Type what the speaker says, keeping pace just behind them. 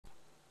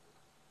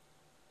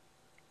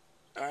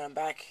Alright, I'm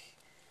back.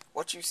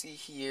 What you see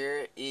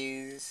here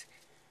is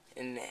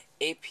an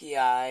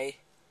API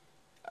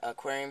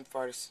aquarium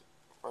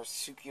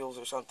marsupials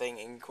or something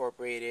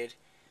incorporated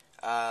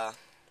master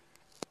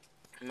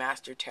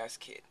test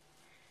kit.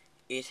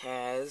 It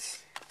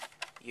has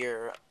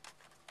your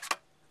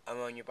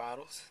ammonia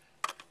bottles,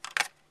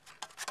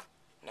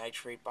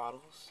 nitrate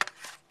bottles,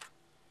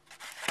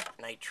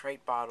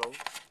 nitrate bottle,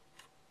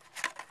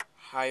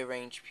 high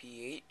range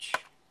pH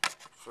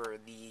for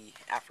the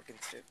African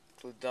cichlid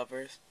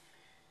lovers,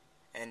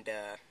 and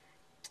a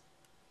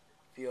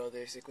few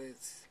other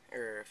cichlids,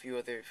 or a few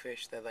other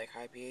fish that like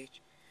high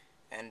pH,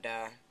 and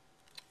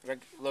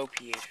low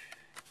pH.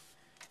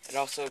 It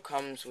also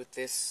comes with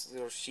this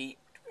little sheet,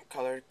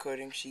 color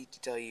coding sheet,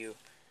 to tell you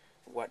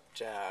what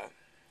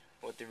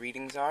the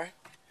readings are.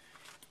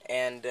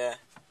 And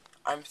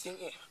I'm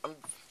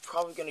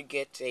probably gonna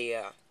get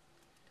a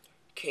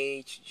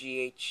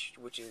KHGH,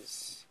 which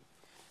is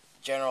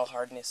general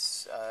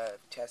hardness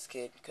test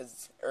kit,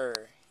 because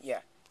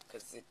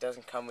it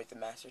doesn't come with the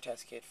master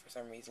test kit for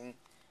some reason,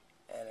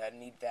 and I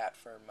need that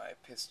for my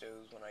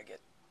pistos when I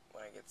get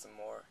some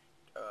more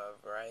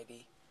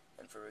variety,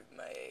 and for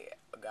my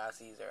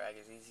agassiz or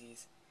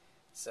agassizes.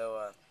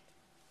 So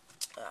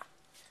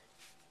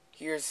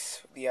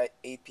here's the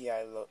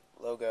API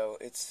logo.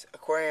 It's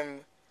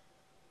Aquarium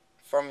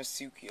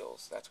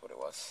Pharmaceuticals. That's what it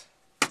was.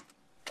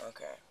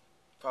 Okay,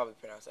 probably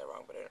pronounced that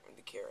wrong, but I don't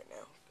really care right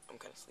now. I'm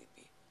kind of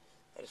sleepy.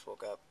 I just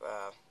woke up.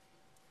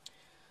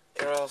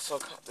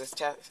 This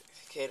test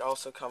kit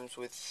also comes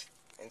with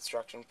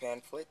instruction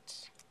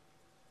pamphlets.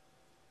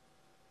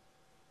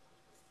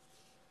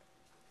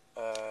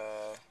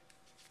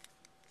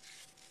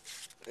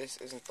 This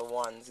isn't the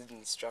one. This is an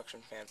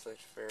instruction pamphlet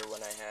for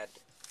when I had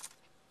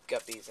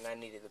guppies and I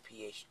needed the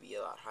pH to be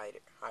a lot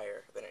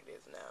higher than it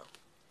is now.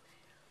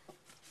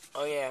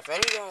 Oh yeah, if any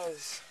of you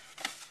guys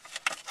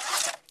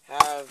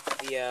have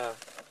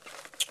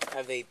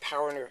a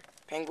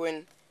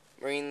Penguin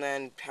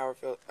Marineland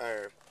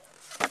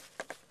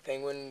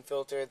Penguin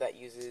filter that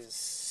uses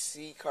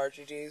C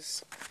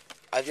cartridges,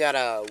 I've got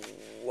a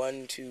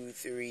 1, 2,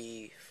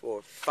 3,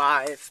 4,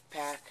 5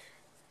 pack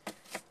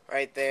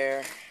right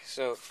there.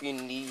 So if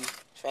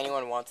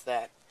anyone wants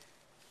that,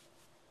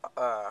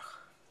 I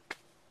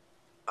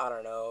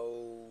don't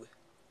know,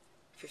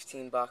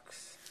 $15,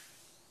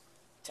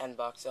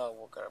 $10, I'll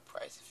work out a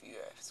price if you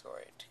ask for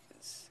it.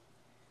 Cause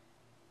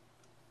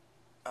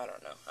I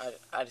don't know.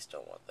 I just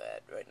don't want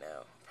that right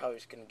now. Probably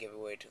just gonna give it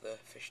away to the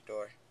fish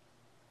store.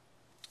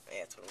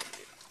 Yeah, that's what I'm gonna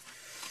do.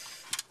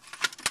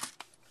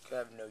 Cause I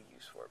have no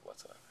use for it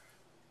whatsoever.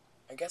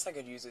 I guess I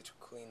could use it to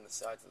clean the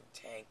sides of the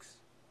tanks.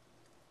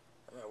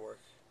 That might work.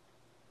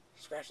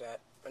 Scratch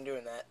that. I'm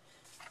doing that.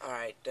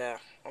 Alright,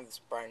 on this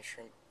brine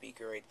shrimp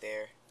beaker right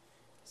there.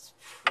 It's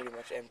pretty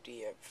much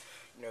empty. I have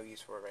no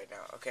use for it right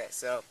now. Okay,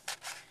 so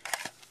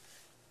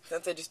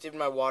since I just did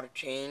my water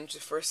change, the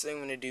first thing I'm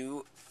going to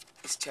do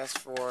is test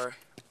for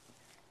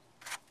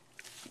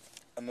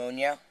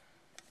ammonia,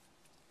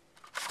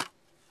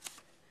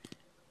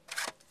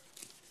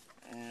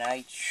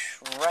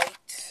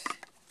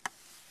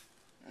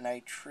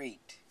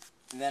 nitrate,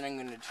 and then I'm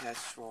going to test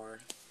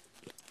for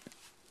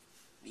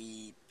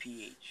the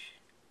pH.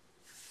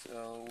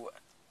 So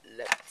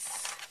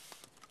let's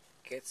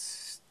get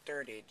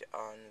started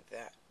on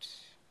that.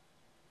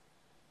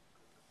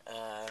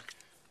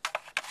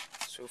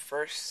 So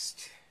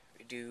first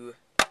we do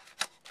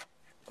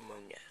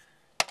ammonia.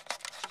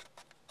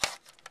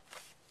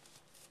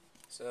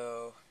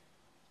 So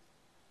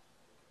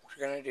what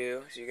you're gonna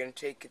do is you're gonna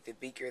take the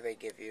beaker they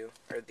give you,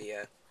 or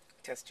the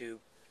test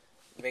tube.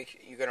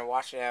 You're gonna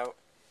wash it out.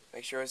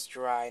 Make sure it's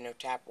dry, no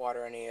tap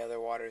water or any other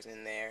waters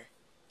in there.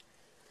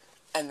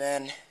 And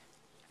then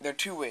there are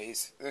two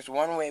ways. There's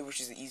one way, which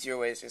is the easier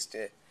way, is just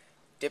to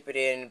dip it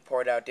in,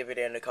 pour it out, dip it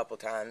in a couple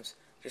times,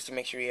 just to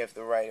make sure you have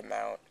the right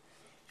amount.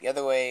 The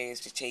other way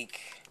is to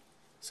take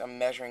some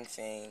measuring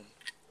thing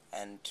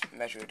and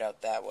measure it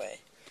out that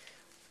way.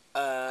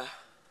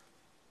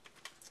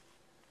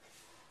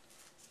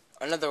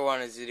 Another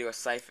one is to do a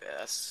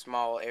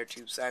small air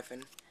tube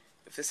siphon.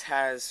 If this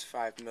has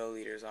 5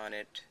 milliliters on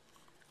it,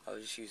 I'll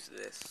just use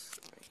this.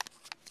 Let me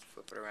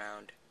flip it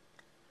around.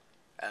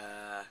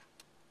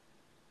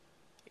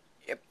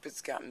 Yep,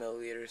 it's got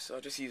milliliters, so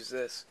I'll just use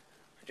this.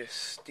 Just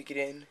stick it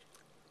in,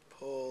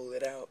 pull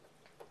it out,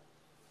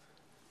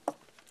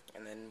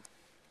 and then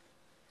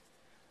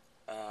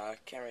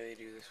can't really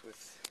do this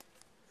with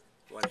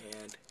one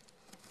hand.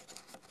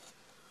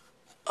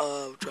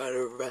 I'll try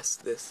to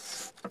rest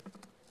this.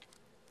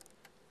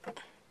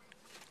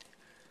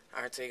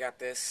 Alright, so you got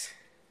this.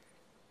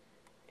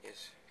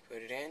 Just put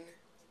it in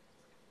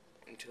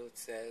until it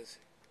says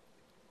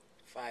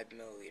 5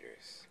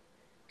 milliliters.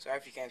 Sorry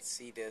if you can't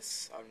see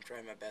this. I'm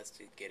trying my best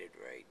to get it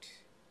right.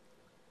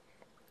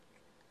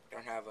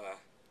 Don't have a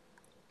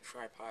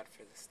tripod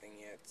for this thing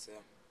yet,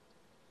 so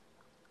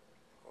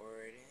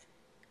pour it in.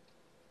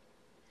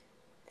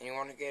 And you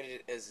want to get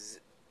it as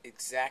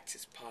exact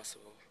as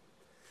possible.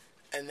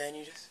 And then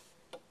you just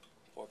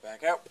pour it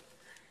back out.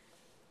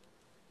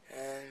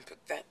 And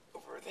put that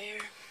over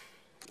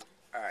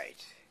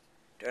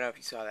if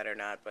you saw that or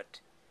not, but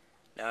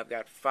now I've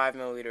got 5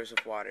 milliliters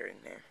of water in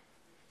there.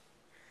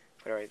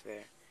 Put it right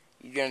there.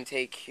 You're going to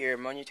take your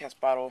ammonia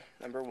test bottle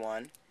number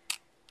 1.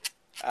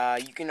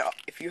 You can,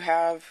 if you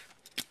have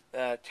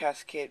the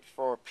test kit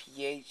for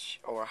pH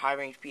or high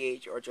range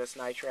pH or just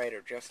nitrite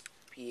or just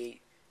pH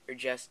or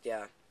just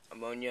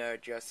ammonia or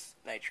just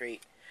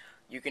nitrate,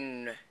 you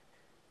can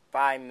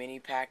buy mini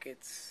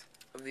packets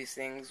of these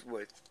things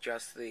with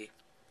just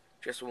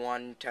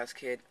one test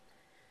kit.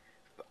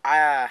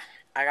 I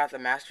got the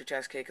master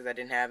test kit because I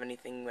didn't have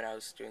anything when I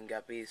was doing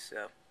guppies,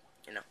 so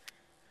you know.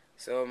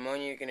 So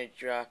ammonia, you're gonna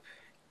drop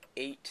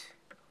 8.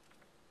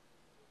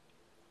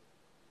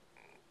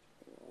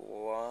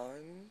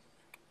 1,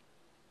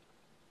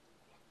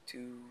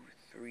 2,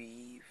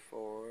 3,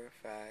 4,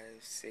 5,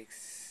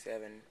 6,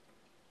 7.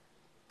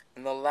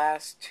 And the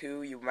last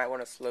 2 you might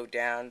want to slow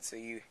down so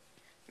you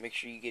make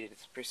sure you get it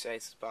as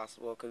precise as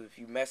possible, because if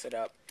you mess it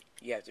up,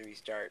 you have to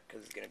restart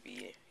because it's gonna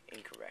be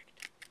incorrect.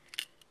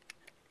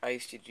 I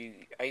used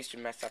to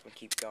mess up and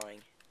keep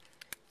going.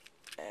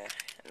 And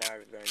now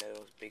I've learned that it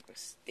was a big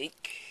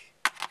mistake.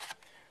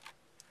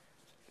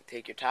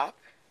 Take your top,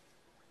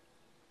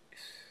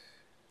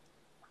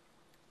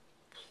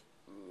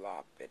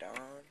 plop it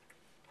on,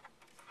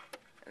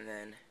 and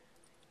then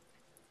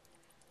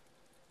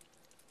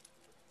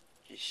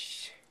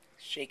just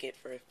shake it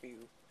for a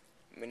few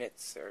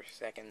minutes or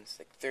seconds.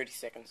 Like 30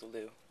 seconds will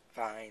do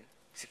fine.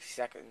 60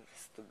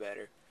 seconds, the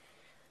better.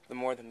 The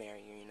more the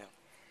merrier, you know.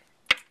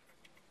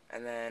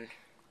 And then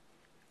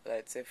let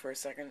it sit for a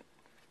second.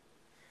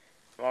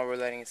 While we're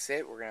letting it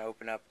sit, we're going to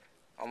open up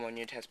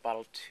ammonia test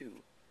bottle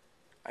 2.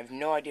 I have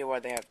no idea why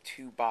they have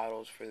 2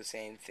 bottles for the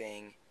same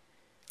thing.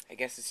 I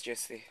guess it's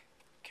just the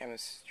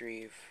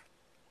chemistry of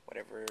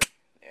whatever.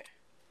 Yeah.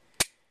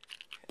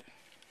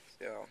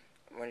 So,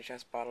 ammonia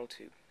test bottle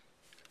 2.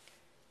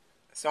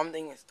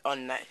 Something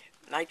on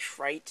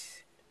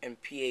nitrite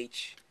and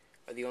pH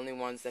are the only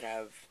ones that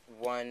have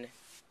 1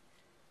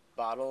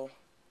 bottle.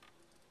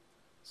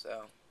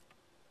 So,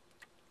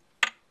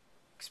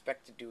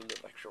 expect to do a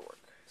little extra work.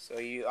 So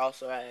you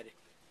also add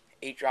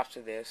 8 drops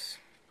of this.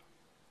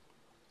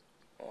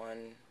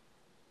 1,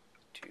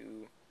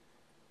 2,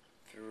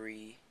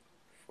 3,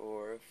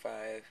 4,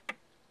 5,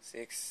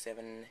 6,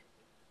 7,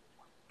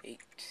 8.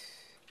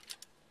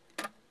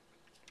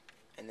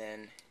 And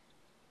then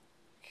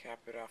cap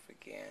it off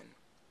again.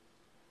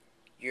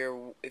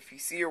 If you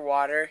see your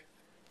water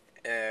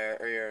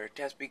or your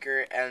test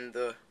beaker and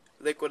the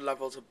liquid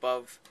levels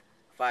above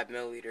 5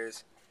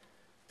 milliliters,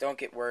 don't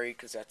get worried,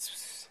 because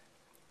that's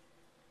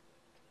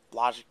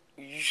logic.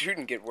 You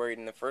shouldn't get worried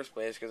in the first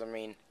place, because I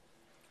mean,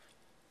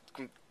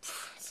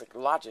 it's like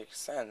logic,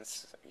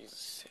 sense.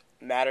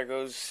 Matter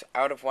goes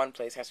out of one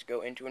place, has to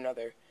go into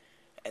another,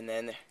 and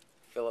then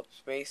fill up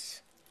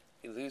space.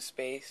 You lose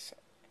space,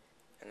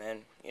 and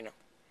then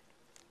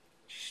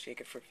shake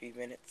it for a few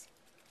minutes,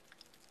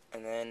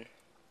 and then it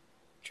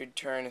should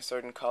turn a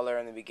certain color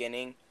in the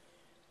beginning.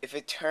 If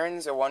it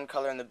turns a one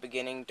color in the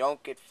beginning,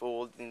 don't get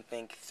fooled and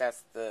think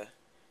that's the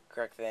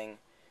correct thing.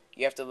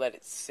 You have to let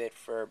it sit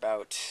for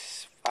about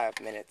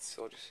 5 minutes.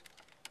 So just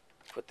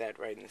put that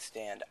right in the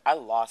stand. I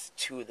lost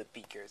 2 of the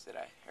beakers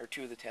or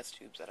 2 of the test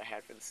tubes that I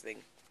had for this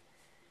thing.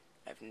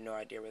 I have no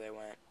idea where they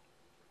went.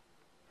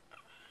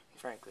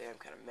 Frankly, I'm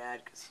kind of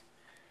mad because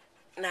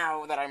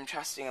now that I'm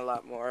testing a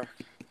lot more,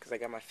 because I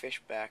got my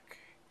fish back,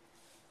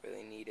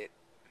 really need it.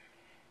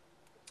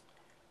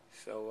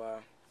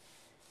 So,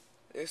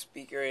 this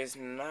beaker is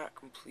not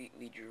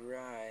completely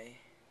dry,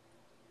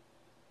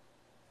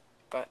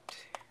 but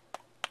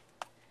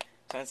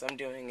since I'm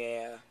doing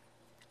a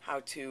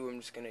how-to, I'm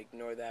just going to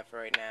ignore that for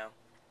right now.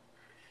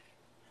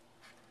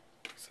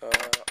 So,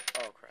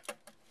 oh crap.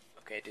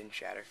 Okay, it didn't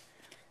shatter.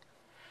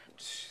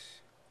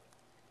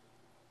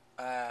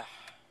 Okay,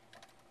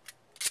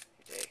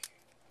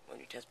 when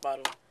you test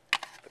bottle,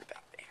 put it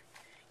back there.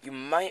 You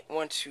might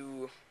want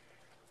to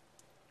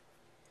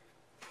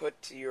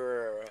put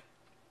your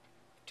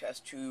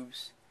test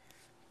tubes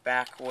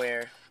back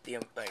where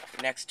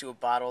next to a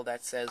bottle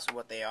that says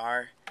what they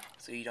are,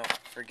 so you don't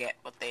forget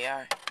what they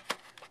are.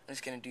 I'm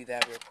just gonna do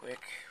that real quick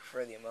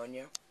for the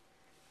ammonia.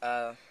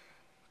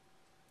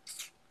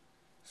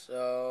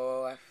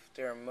 So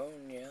after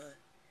ammonia,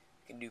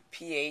 you can do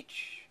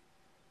pH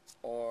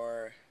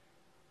or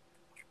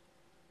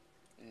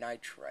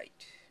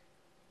nitrite.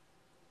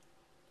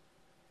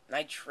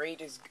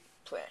 Nitrate is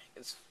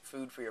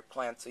food for your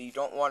plants, so you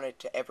don't want it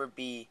to ever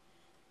be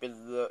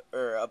below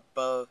or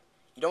above.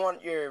 You don't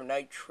want your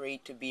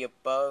nitrate to be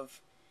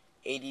above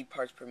 80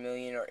 parts per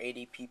million or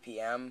 80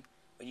 ppm,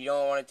 but you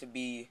don't want it to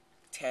be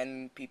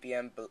 10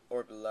 ppm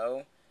or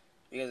below,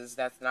 because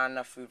that's not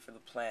enough food for the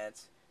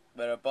plants.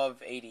 But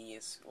above 80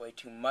 is way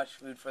too much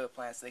food for the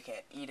plants. They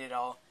can't eat it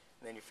all,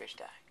 and then your fish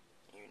die.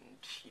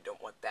 You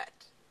don't want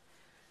that.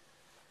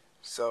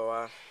 So,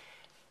 I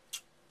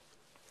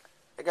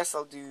guess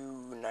I'll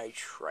do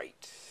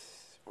nitrite.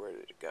 Where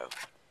did it go?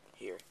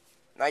 Here.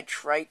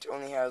 Nitrite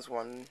only has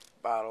 1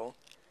 bottle.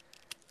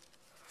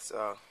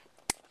 So,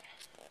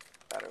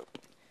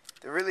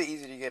 they're really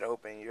easy to get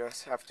open. You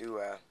just have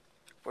to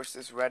push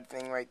this red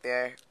thing right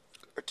there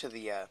to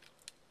the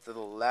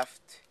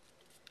left,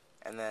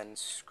 and then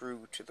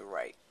screw to the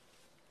right.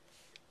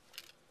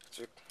 It's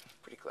a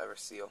pretty clever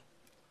seal.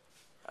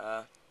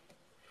 I'm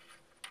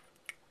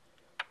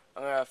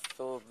gonna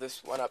fill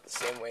this one up the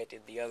same way I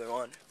did the other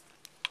one.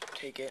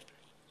 Take it,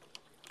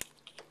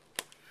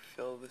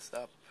 fill this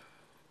up.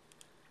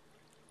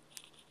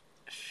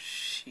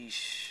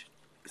 Sheesh,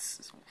 this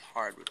is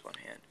hard with one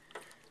hand.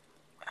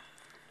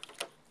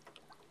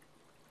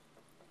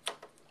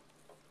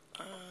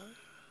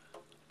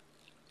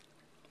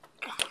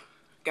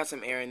 Got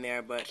some air in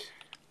there, but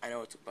I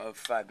know it's above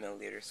 5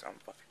 milliliters, so I'm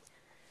fine.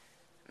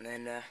 And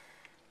then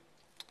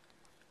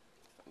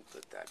I'll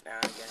put that down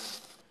again.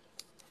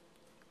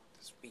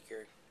 The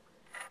speaker.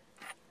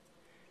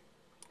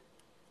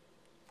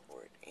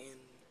 Pour it in.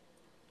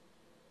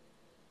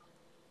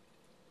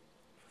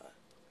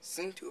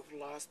 Seem to have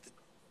lost the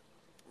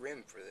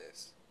rim for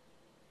this.